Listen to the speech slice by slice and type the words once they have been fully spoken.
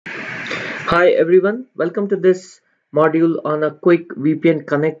Hi everyone, welcome to this module on a quick VPN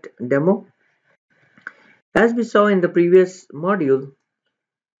Connect demo. As we saw in the previous module,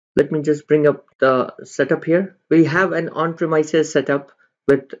 let me just bring up the setup here. We have an on-premises setup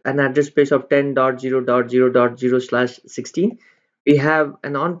with an address space of 10.0.0.0/16. We have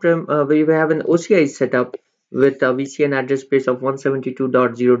an on-prem, we have an OCI setup with a VCN address space of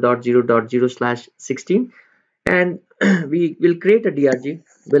 172.0.0.0/16, and we will create a DRG.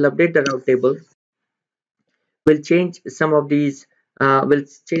 We'll update the route table. We'll change some of these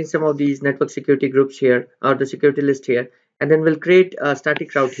network security groups here, or the security list here, and then we'll create a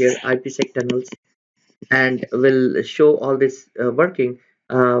static route here, IPsec tunnels, and we'll show all this working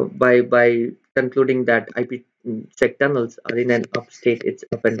by concluding that IPsec tunnels are in an up state, it's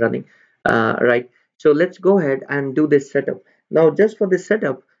up and running, right? So let's go ahead and do this setup. Now, just for this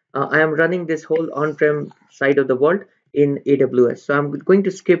setup, I am running this whole on-prem side of the world in AWS. So I'm going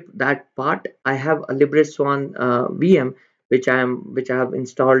to skip that part. I have a LibreSwan VM which I have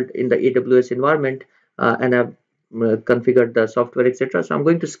installed in the AWS environment, and I've configured the software, etc. So I'm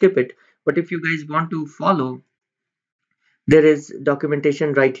going to skip it. But if you guys want to follow, there is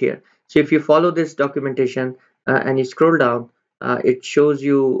documentation right here. So if you follow this documentation and you scroll down, it shows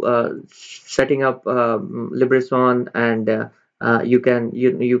you setting up LibreSwan, and you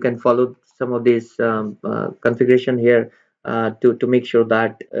can follow some of this configuration here to make sure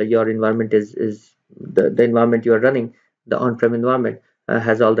that your environment is the environment you are running, the on-prem environment,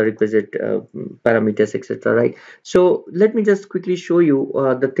 has all the requisite parameters, etc. Right? So let me just quickly show you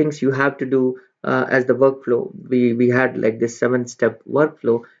the things you have to do as the workflow. We had like this 7-step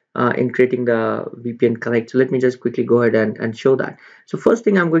workflow in creating the VPN Connect. So let me just quickly go ahead and show that. So first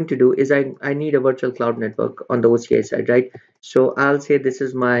thing I'm going to do is I need a virtual cloud network on the OCI side, right? So I'll say this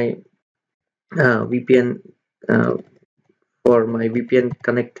is my VPN for my VPN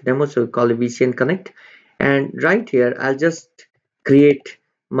Connect demo. So call it VPN Connect, and right here I'll just create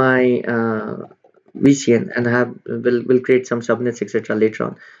my VCN, and will create some subnets, etc. later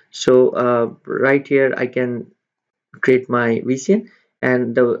on. So right here I can create my VCN,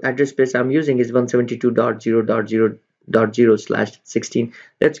 and the address space I'm using is 172.0.0.0/16.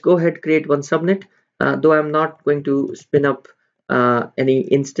 Let's go ahead, create one subnet, though I'm not going to spin up any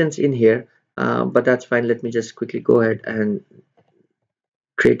instance in here, but that's fine. Let me just quickly go ahead and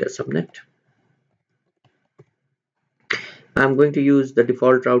create a subnet. I'm going to use the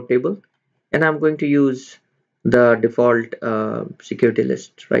default route table, and I'm going to use the default security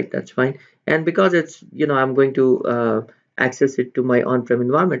list, right? That's fine. And because it's, I'm going to access it to my on-prem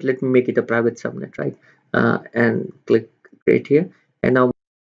environment, let me make it a private subnet, right? And click create here, and now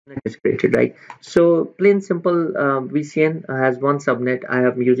is created, right? So plain simple, VCN has one subnet. I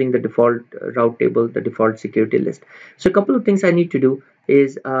am using the default route table, the default security list. So a couple of things I need to do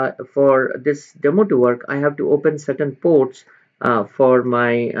is, for this demo to work, I have to open certain ports for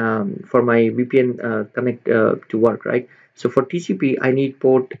my VPN Connect to work, right? So for TCP I need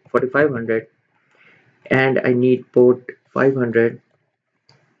port 4500, and I need port 500,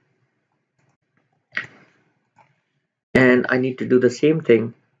 and I need to do the same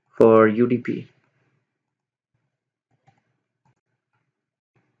thing for UDP.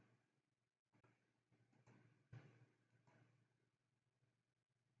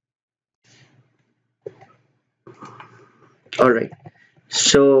 All right.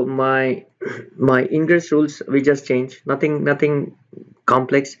 So my ingress rules, we just change, nothing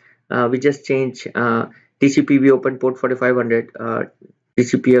complex. We just change TCP, we open port 4500,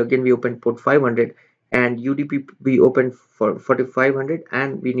 TCP again we open port 500, and UDP we open for 4500,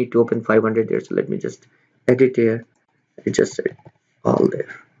 and we need to open 500 there. So let me just edit here. It just said all there.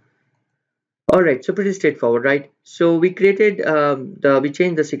 All right, so pretty straightforward, right? So we created we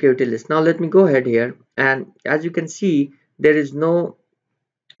changed the security list. Now let me go ahead here, and as you can see, there is no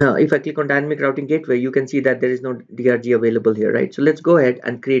if I click on dynamic routing gateway, you can see that there is no DRG available here, right? So let's go ahead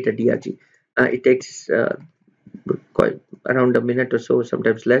and create a DRG. It takes quite around a minute or so,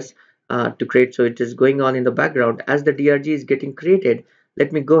 sometimes less, to create. So it is going on in the background. As the DRG is getting created,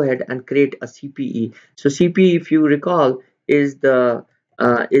 let me go ahead and create a CPE. So CPE, if you recall, is the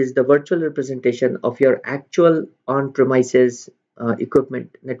virtual representation of your actual on-premises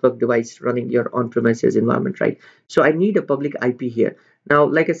equipment, network device running your on-premises environment, right? So I need a public IP here. Now,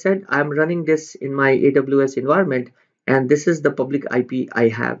 like I said, I'm running this in my AWS environment, and this is the public IP I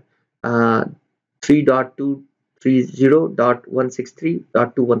have,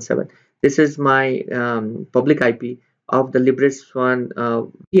 3.230.163.217. This is my public IP of the LibreSwan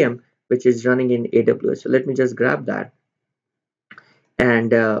VM, which is running in AWS. So let me just grab that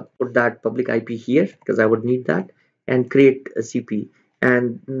and put that public IP here, because I would need that, and create a CPE.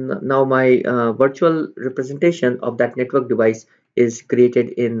 and now my virtual representation of that network device is created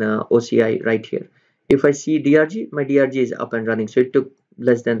in OCI right here. If I see DRG, my DRG is up and running, so it took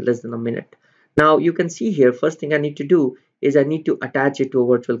less than a minute. Now you can see here, first thing I need to do is I need to attach it to a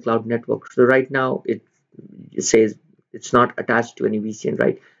virtual cloud network. So right now it says it's not attached to any VCN,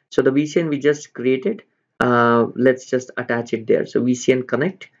 right? So the VCN we just created, let's just attach it there. So VCN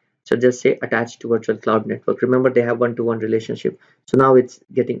Connect, so just say attached to virtual cloud network. Remember, they have one-to-one relationship. So now it's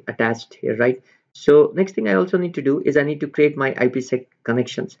getting attached here, right? So next thing I also need to do is I need to create my IPsec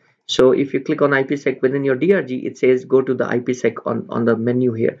connections. So if you click on IPsec within your DRG, it says go to the IPsec on the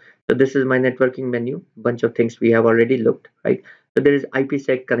menu here. So this is my networking menu, bunch of things we have already looked, right? So there is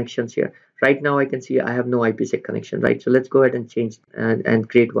IPsec connections here. Right now I can see I have no IPsec connection, right? So let's go ahead and change and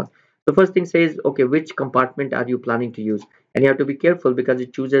create one. The first thing says, okay, which compartment are you planning to use? And you have to be careful because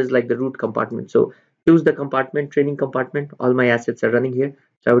it chooses like the root compartment. So choose the compartment, training compartment. All my assets are running here.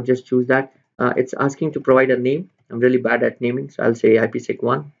 So I would just choose that. It's asking to provide a name. I'm really bad at naming. So I'll say IPsec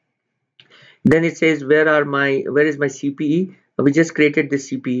 1. Then it says where is my CPE? We just created this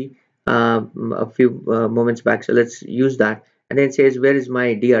CPE a few moments back, so let's use that. And then it says where is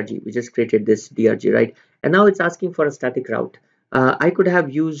my DRG? We just created this DRG, right? And now it's asking for a static route. I could have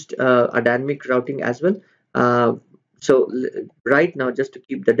used a dynamic routing as well. Uh, right now, just to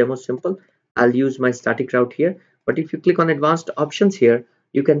keep the demo simple, I'll use my static route here. But if you click on advanced options here,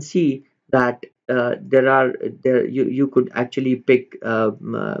 you can see that you could actually pick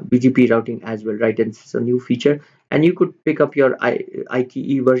BGP routing as well, right? And it's a new feature, and you could pick up your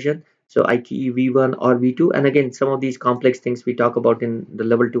IKE version, so IKE v1 or v2. And again, some of these complex things we talk about in the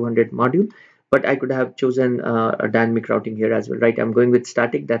level 200 module, but I could have chosen a dynamic routing here as well, right? I'm going with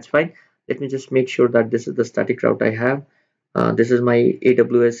static, that's fine. Let me just make sure that this is the static route I have. This is my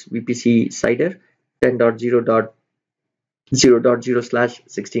AWS VPC CIDR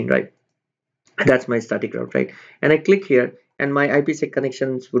 10.0.0.0/16, right? That's my static route, right? And I click here and my IPsec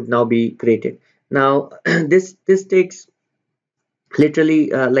connections would now be created. Now this takes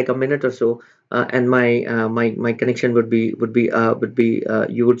literally like a minute or so, and my connection would be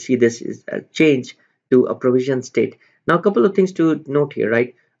you would see this is change to a provision state. Now a couple of things to note here,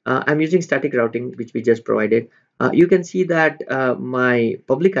 right? I'm using static routing, which we just provided. You can see that my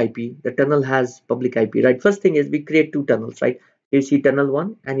public IP, the tunnel has public IP, right? First thing is we create two tunnels, right? You see tunnel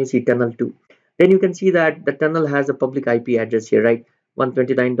 1 and you see tunnel 2. Then you can see that the tunnel has a public IP address here, right?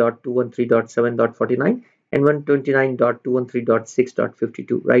 129.213.7.49 and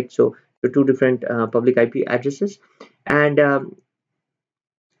 129.213.6.52, right? So the two different public IP addresses. And the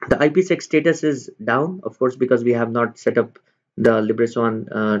IPsec status is down, of course, because we have not set up the LibreSwan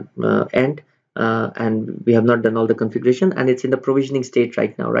end, and we have not done all the configuration, and it's in the provisioning state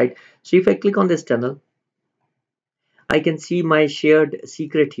right now, right? So if I click on this tunnel, I can see my shared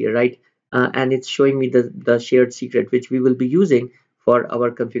secret here, right? And it's showing me the shared secret, which we will be using for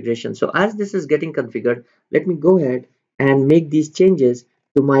our configuration. So as this is getting configured, let me go ahead and make these changes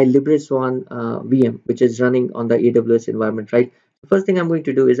to my LibreSwan VM, which is running on the AWS environment, right? The first thing I'm going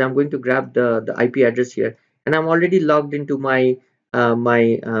to do is I'm going to grab the IP address here, and I'm already logged into my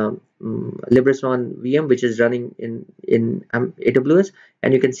LibreSwan VM, which is running in AWS,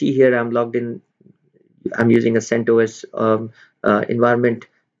 and you can see here I'm logged in. I'm using a CentOS environment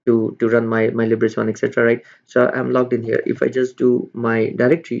to run my LibreSwan, etc. Right? So I'm logged in here. If I just do my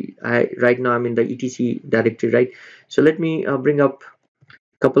directory, right now I'm in the etc directory, right? So let me bring up a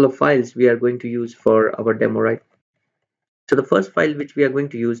couple of files we are going to use for our demo, right? So the first file which we are going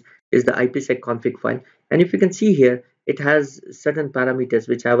to use is the IPsec config file, and if you can see here, it has certain parameters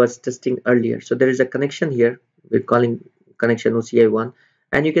which I was testing earlier. So there is a connection here, we're calling connection OCI1,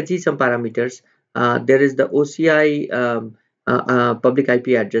 and you can see some parameters. There is the OCI public IP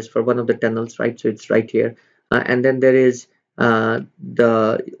address for one of the tunnels, right? So it's right here, and then there is the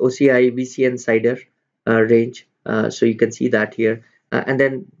OCI VCN CIDR range, so you can see that here, and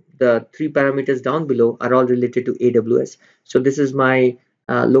then the three parameters down below are all related to AWS. So this is my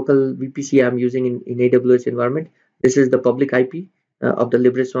local VPC I'm using in AWS environment. This is the public IP of the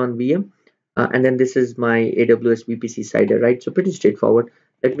LibreSwan VM. And then this is my AWS VPC CIDR, right? So pretty straightforward.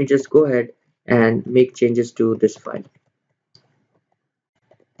 Let me just go ahead and make changes to this file.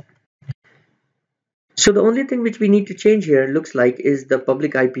 So the only thing which we need to change here looks like is the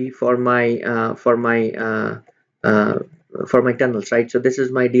public IP uh, for my tunnels, right? So this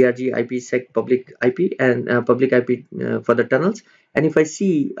is my DRG IPsec public IP and public IP for the tunnels. And if I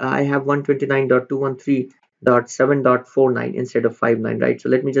see I have 129.213.7.49 instead of 59, right? So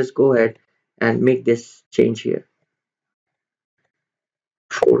let me just go ahead and make this change here.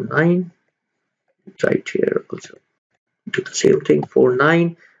 49 right here also. do the same thing.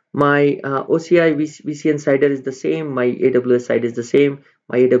 49. My OCI VCN CIDR is the same. My AWS side is the same.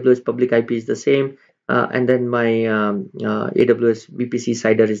 My AWS public IP is the same. And then my AWS VPC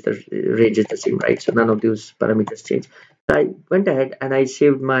CIDR is the range is the same, right? So none of those parameters change. So I went ahead and I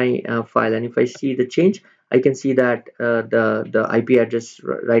saved my file, and if I see the change, I can see that the IP address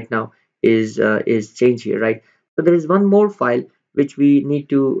right now is changed here, right? So there is one more file which we need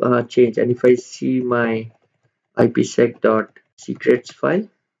to change, and if I see my ipsec.secrets file,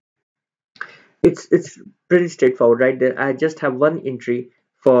 it's pretty straightforward, right? There I just have one entry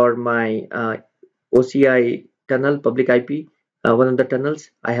for my OCI tunnel public IP, one of the tunnels.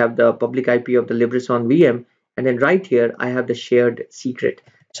 I have the public IP of the Libreson VM, and then right here I have the shared secret.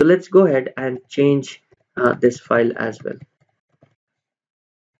 So let's go ahead and change this file as well.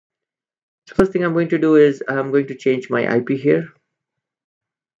 So first thing I'm going to do is I'm going to change my IP here.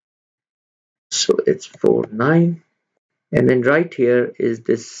 So it's 49. And then right here is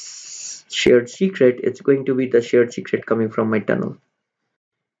this shared secret. It's going to be the shared secret coming from my tunnel.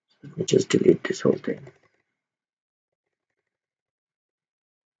 Let me just delete this whole thing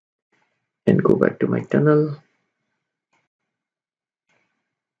and go back to my tunnel.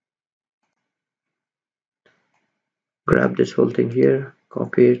 Grab this whole thing here,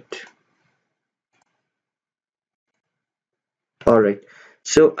 copy it. All right.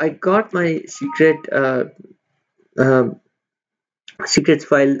 So I got my um, secrets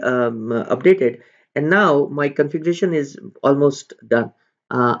file updated, and now my configuration is almost done.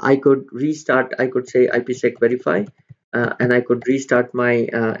 I could restart, I could say ipsec verify, and I could restart my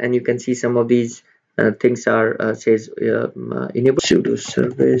and you can see some of these things are says enable sudo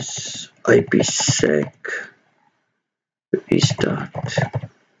service ipsec restart,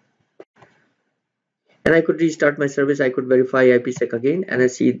 and I could restart my service. I could verify IPsec again, and I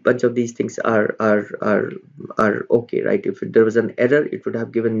see a bunch of these things are okay, right? If there was an error, it would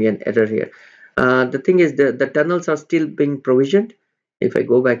have given me an error here. The thing is, the tunnels are still being provisioned. If I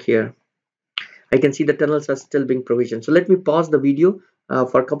go back here, I can see the tunnels are still being provisioned. So let me pause the video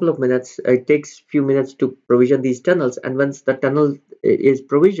for a couple of minutes. It takes a few minutes to provision these tunnels, and once the tunnel is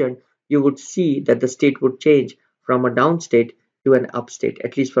provisioned, you would see that the state would change from a down state to an up state,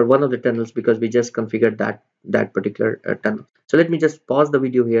 at least for one of the tunnels, because we just configured that particular tunnel. So let me just pause the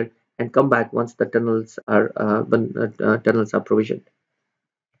video here and come back once the tunnels are tunnels are provisioned.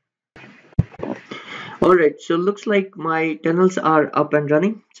 All right, so looks like my tunnels are up and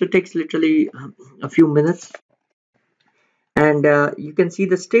running. So it takes literally a few minutes, and you can see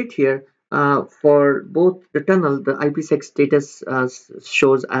the state here for both the tunnel. The IPsec status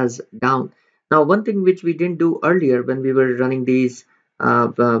shows as down. Now, one thing which we didn't do earlier when we were running these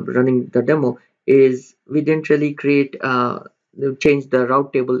running the demo is we didn't really create change the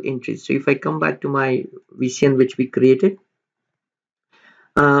route table entries. So if I come back to my VCN which we created,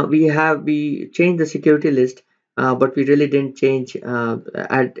 we changed the security list, but we really didn't change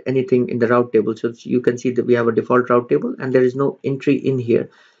add anything in the route table. So you can see that we have a default route table and there is no entry in here.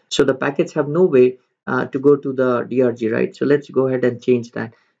 So the packets have no way to go to the DRG, right? So let's go ahead and change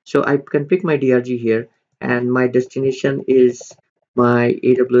that. So I can pick my DRG here, and my destination is my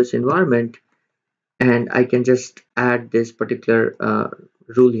AWS environment, and I can just add this particular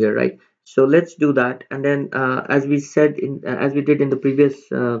rule here, right? So let's do that, and then as we said as we did in the previous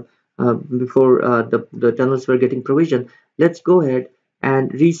before the tunnels were getting provisioned, let's go ahead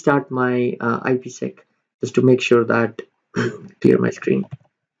and restart my IPsec just to make sure that clear my screen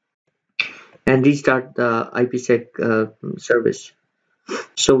and restart the IPsec service.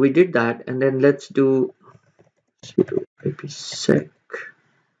 So we did that, and then let's do sudo IPsec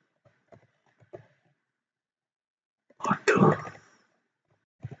auto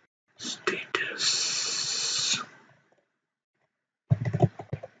status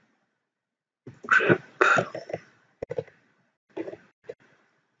grep,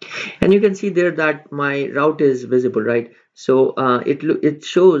 and you can see there that my route is visible, right? So it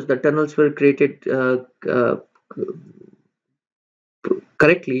shows the tunnels were created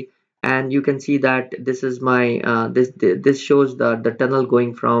correctly, and you can see that this is my this shows the tunnel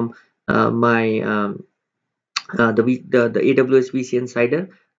going from my the AWS VCN CIDR,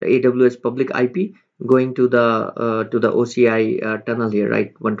 the AWS public IP, going to the OCI tunnel here,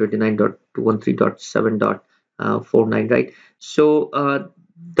 right? 129.213.7.49, right? So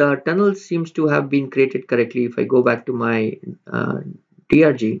the tunnel seems to have been created correctly. If I go back to my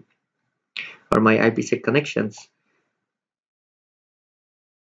DRG or my IPsec connections,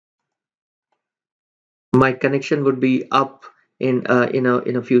 my connection would be up in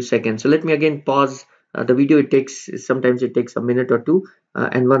a few seconds. So let me again pause the video. It takes sometimes it takes a minute or two,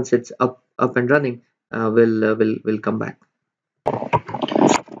 and once it's up and running, will come back.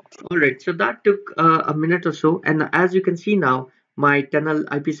 All right, so that took a minute or so, and as you can see now, my tunnel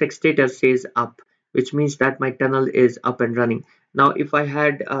IPsec status says up, which means that my tunnel is up and running. Now, if I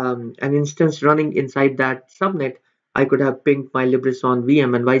had an instance running inside that subnet, I could have pinged my Libreson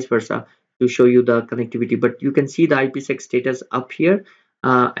VM and vice versa to show you the connectivity. But you can see the IPsec status up here,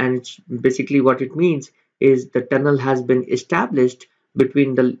 and it's basically what it means is the tunnel has been established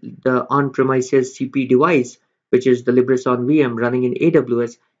between the on-premises CP device, which is the Libreson VM running in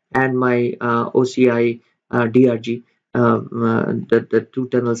AWS, and my OCI DRG, the two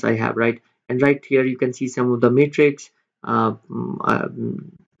tunnels I have, right? And right here you can see some of the matrix. I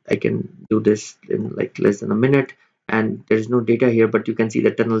can do this in like less than a minute, and there is no data here, but you can see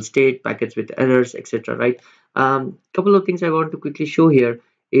the tunnel state, packets with errors, etc. Right? Couple of things I want to quickly show here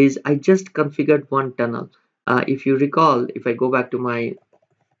is I just configured one tunnel. If you recall, if I go back to my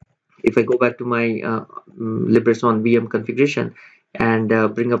Libreson VM configuration and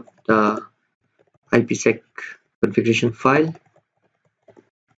bring up the IPsec configuration file,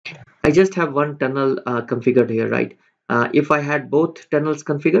 I just have one tunnel configured here, right? If I had both tunnels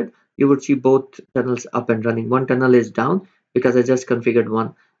configured, you would see both tunnels up and running. One tunnel is down because I just configured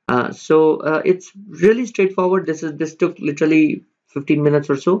one. It's really straightforward. This took literally 15 minutes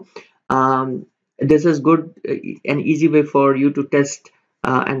or so. This is good, an easy way for you to test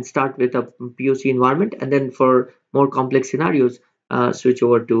and start with a POC environment, and then for more complex scenarios, switch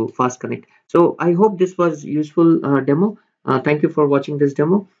over to Fast Connect. So I hope this was useful demo. Thank you for watching this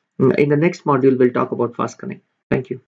demo. In the next module, we'll talk about Fast Connect. Thank you.